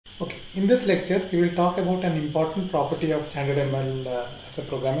In this lecture, we will talk about an important property of standard ML as a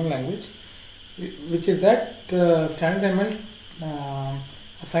programming language, which is that standard ML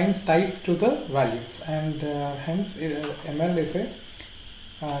assigns types to the values, and hence ML is a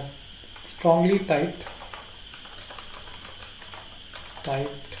strongly typed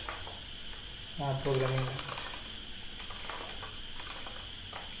programming language.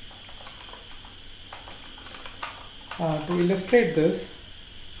 To illustrate this,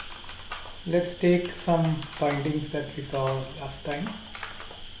 let's take some bindings that we saw last time.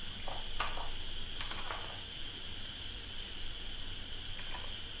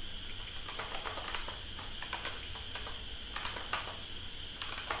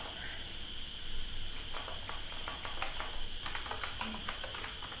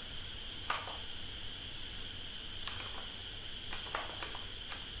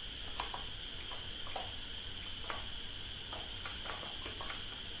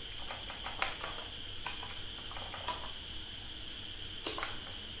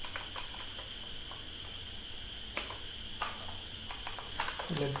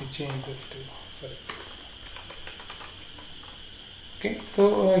 Let me change this to first. Okay,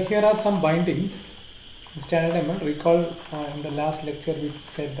 so here are some bindings in standard ML. Recall in the last lecture we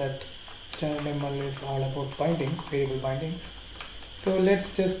said that standard ML is all about bindings, variable bindings. So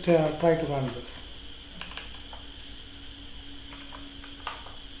let's just try to run this.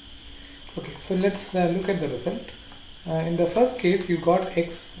 Okay, so let's look at the result. In the first case, you got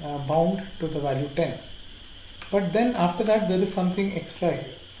x bound to the value 10. But then after that there is something extra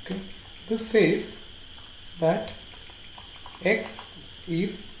here. Okay, this says that x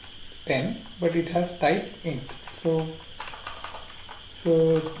is 10, but it has type int. So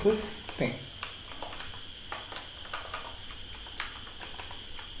this thing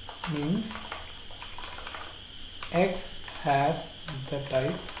means x has the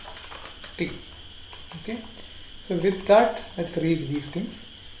type t. Okay, so with that, let's read these things.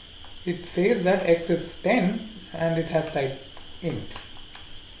 It says that x is 10 and it has type int.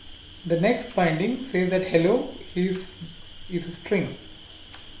 The next binding says that hello is a string.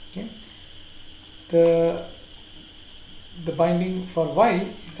 Okay. The binding for y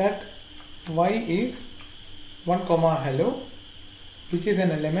is that y is 1 comma hello, which is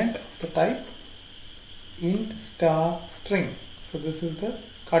an element of the type int star string. So this is the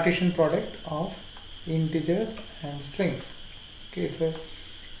Cartesian product of integers and strings. Okay,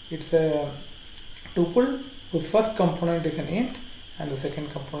 it's a tuple whose first component is an int and the second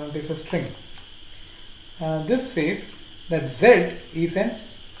component is a string. This says that z is an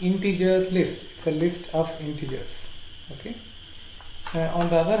integer list. It's a list of integers. Okay. On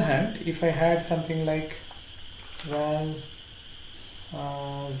the other hand, if I had something like val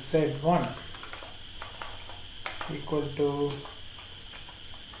z1 equal to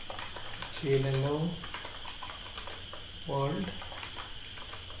hello world.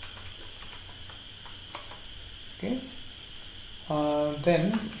 Okay.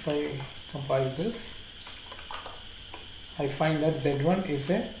 Then if I compile this, I find that z1 is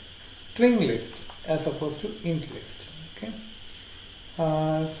a string list as opposed to int list. Okay.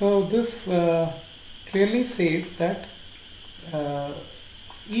 So this clearly says that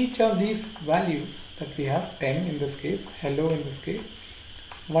each of these values that we have, 10 in this case, hello in this case,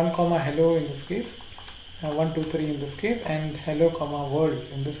 1 comma hello in this case, 1 2 3 in this case, and hello comma world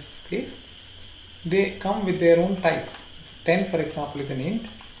in this case, they come with their own types. 10 for example is an int,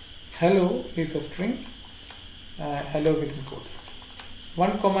 hello is a string, hello within quotes.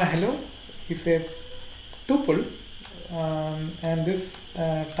 1 comma hello is a tuple, and this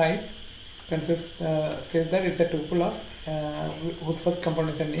type consists says that it's a tuple of whose first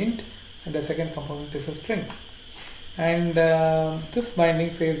component is an int and the second component is a string. And this binding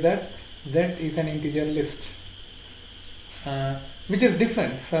says that z is an integer list, which is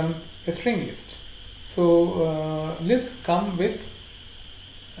different from a string list. So lists come with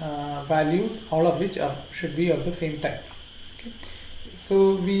values, all of which should be of the same type. Okay.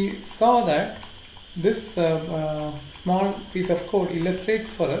 So we saw that this small piece of code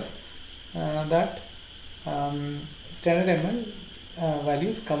illustrates for us that standard ML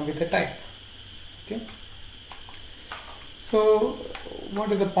values come with a type. Okay. So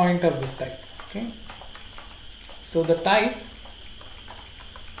what is the point of this type? Okay. So the types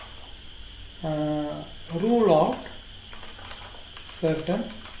rule out certain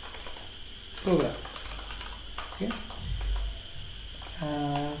programs. Okay.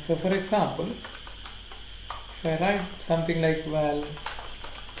 So for example, if I write something like val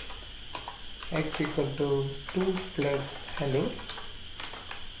x equal to 2 plus hello,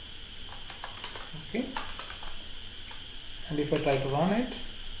 okay, and if I try to run it,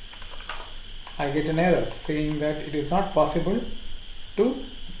 I get an error saying that it is not possible to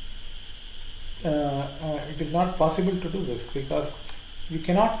do this, because you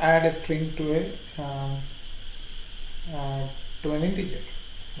cannot add a string to an integer,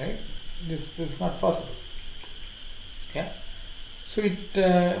 right? This is not possible. Yeah. So it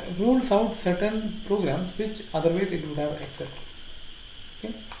rules out certain programs which otherwise it would have accepted.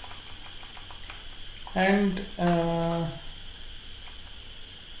 Okay. And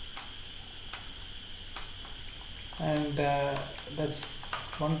that's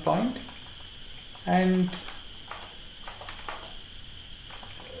one point. And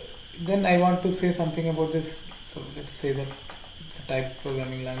then I want to say something about this. So let's say that it's a typed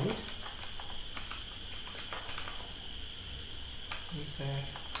programming language. It's a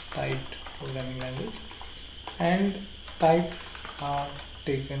typed programming language, and types are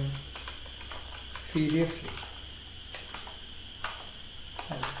taken seriously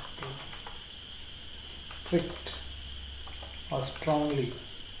and strict or strongly.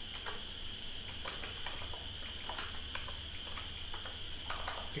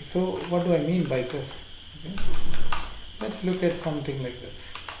 Okay, so what do I mean by this? Okay. Let's look at something like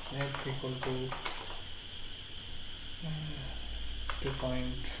this. X equal to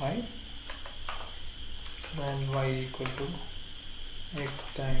 2.5, then y equal to x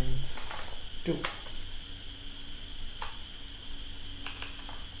times 2.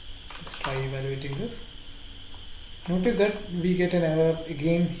 Let's try evaluating this. Notice that we get an error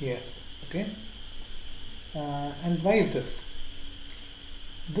again here. Okay, and why is this?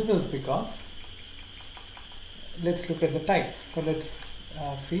 This is because, let's look at the types. So let's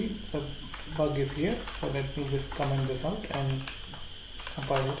see, the bug is here. So let me just comment this out and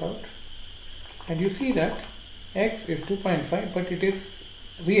compile it out. And you see that x is 2.5, but it is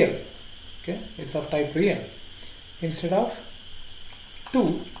real. Okay, it's of type real. Instead of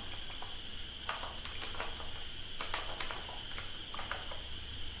 2,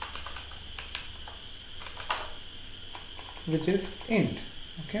 which is int.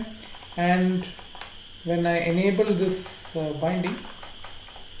 Okay, and when I enable this binding,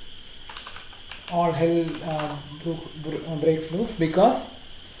 all hell breaks loose, because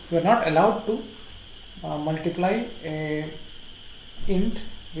you are not allowed to multiply a int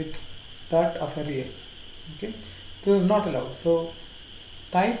with that of a real. Okay, this is not allowed. So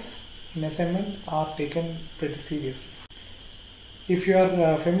types in SML are taken pretty seriously. If you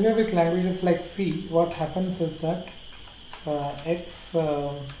are familiar with languages like C, what happens is that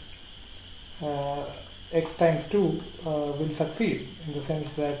x times 2 will succeed, in the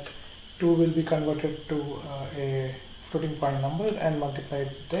sense that 2 will be converted to a floating point number and multiplied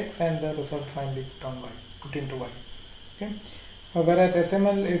with x, and the result finally put into y. Okay. Whereas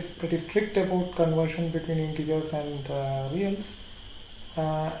SML is pretty strict about conversion between integers and reals,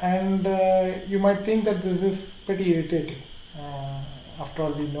 and you might think that this is pretty irritating. After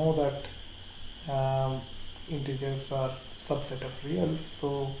all, we know that integers are subset of reals,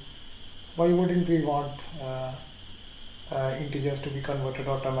 so why wouldn't we want integers to be converted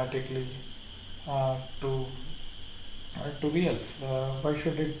automatically to reals? Why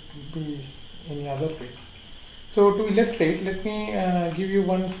should it be any other way? So to illustrate, let me give you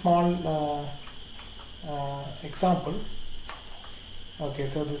one small example. Okay,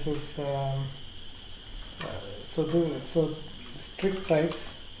 so this is so strict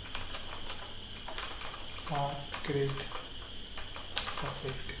types are great for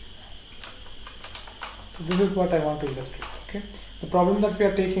safety. So this is what I want to illustrate. Okay, the problem that we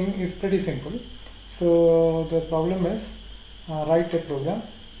are taking is pretty simple. So the problem is write a program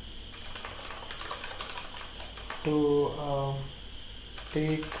to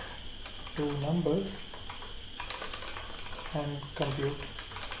take two numbers and compute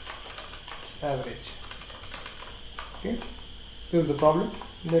its average. Okay, this is the problem.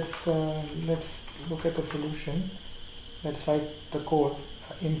 Let's look at the solution. Let's write the code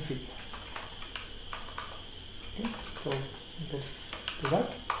in C. Okay, so let's do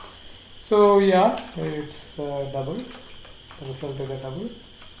that. So yeah, it's double. The result is a double.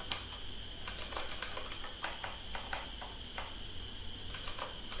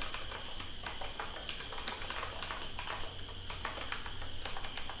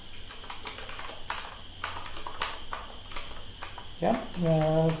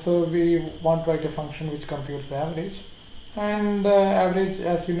 Yeah, so we want to write a function which computes the average, and average,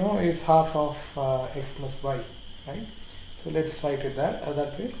 as you know, is half of x plus y, right? So let's write it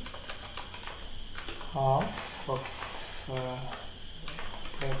that way, half of x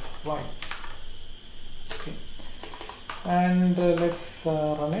plus y. Okay, and let's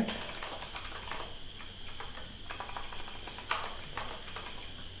run it.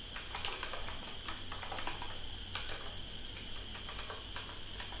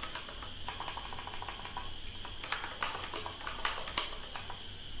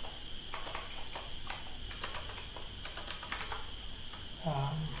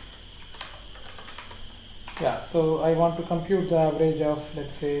 yeah, so I want to compute the average of,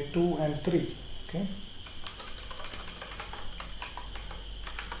 let's say, 2 and 3. Okay.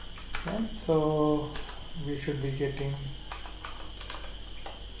 Yeah, so we should be getting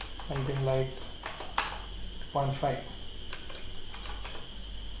something like 0.5.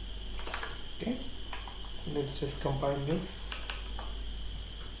 Okay, so let's just compile this.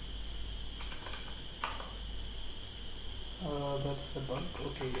 That's the bug.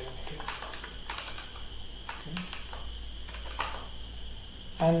 Okay, yeah, okay.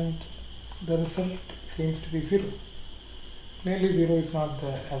 And the result seems to be 0. Clearly 0 is not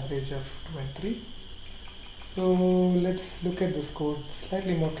the average of 2 and 3. So let's look at this code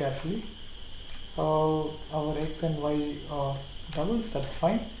slightly more carefully. Our x and y are doubles, that's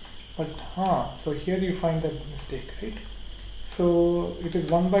fine. But so here you find the mistake, right? So it is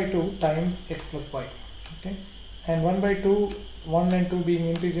 1 by 2 times x plus y. Okay, and 1 by 2, 1 and 2 being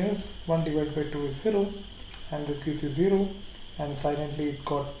integers, 1 divided by 2 is 0, and this gives you 0, and silently it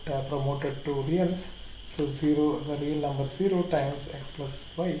got promoted to reals. So 0, the real number 0 times x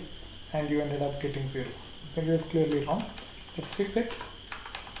plus y, and you ended up getting 0. That is clearly wrong. Let's fix it.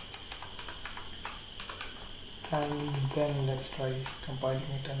 And then let's try compiling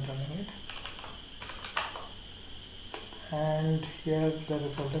it and running it. And here the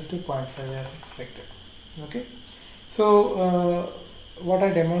result is 2.5 as expected. Okay. So what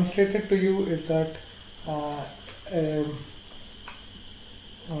I demonstrated to you is that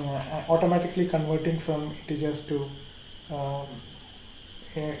automatically converting from integers to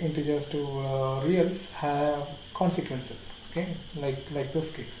reals have consequences. Okay, like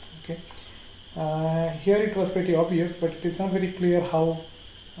this case. Okay. Here it was pretty obvious, but it is not very clear how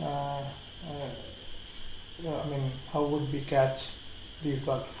how would we catch these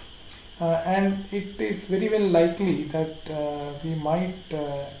bugs, and it is very well likely that we might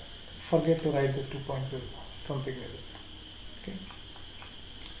forget to write this 2.0, something like this. Okay,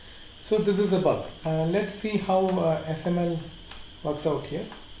 so this is a bug. Let's see how SML works out here.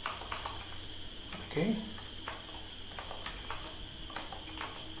 Okay,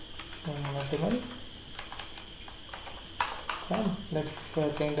 SML. Let's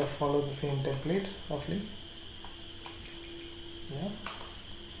kind of follow the same template roughly. Yeah.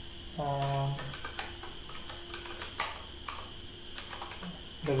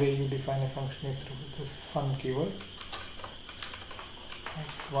 The way you define a function is through this fun keyword.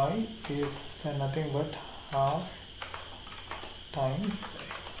 xy is nothing but half times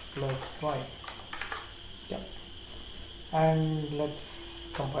x plus y. Yeah. And let's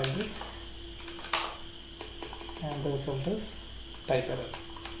compile this, and the result is type error.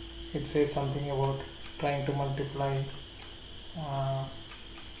 It says something about trying to multiply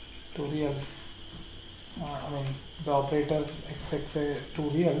two reals. The operator expects two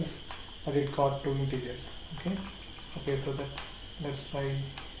reals, but it got two integers. Okay, so let's try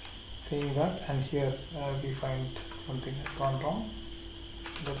seeing that, and here we find something has gone wrong.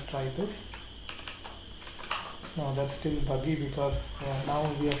 So let's try this. No, that's still buggy because now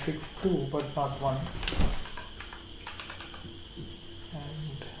we have fixed 2 but not 1.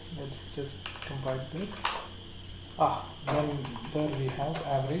 And let's just compile this. Then there we have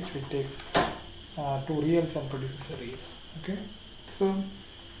average, which takes 2 reals and produces a real. Okay, so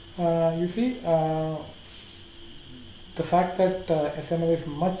you see the fact that SML is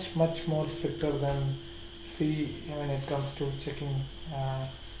much more stricter than C when it comes to checking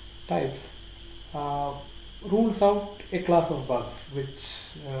types rules out a class of bugs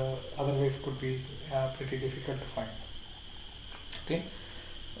which otherwise could be pretty difficult to find. Okay.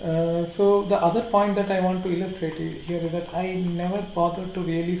 So the other point that I want to illustrate here is that I never bothered to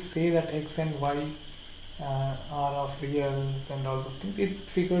really say that x and y are of reals and all those things. It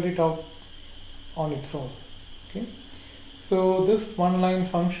figured it out on its own. Okay. So this one-line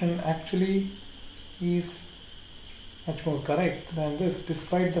function actually is much more correct than this,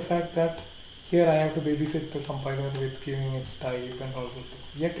 despite the fact that here I have to babysit the compiler with giving its type and all those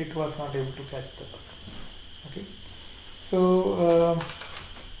things. Yet it was not able to catch the bug. Okay. So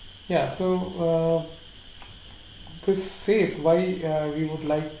this says why we would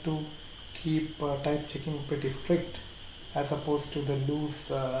like to keep type checking pretty strict as opposed to the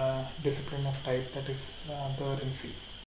loose discipline of type that is there in C.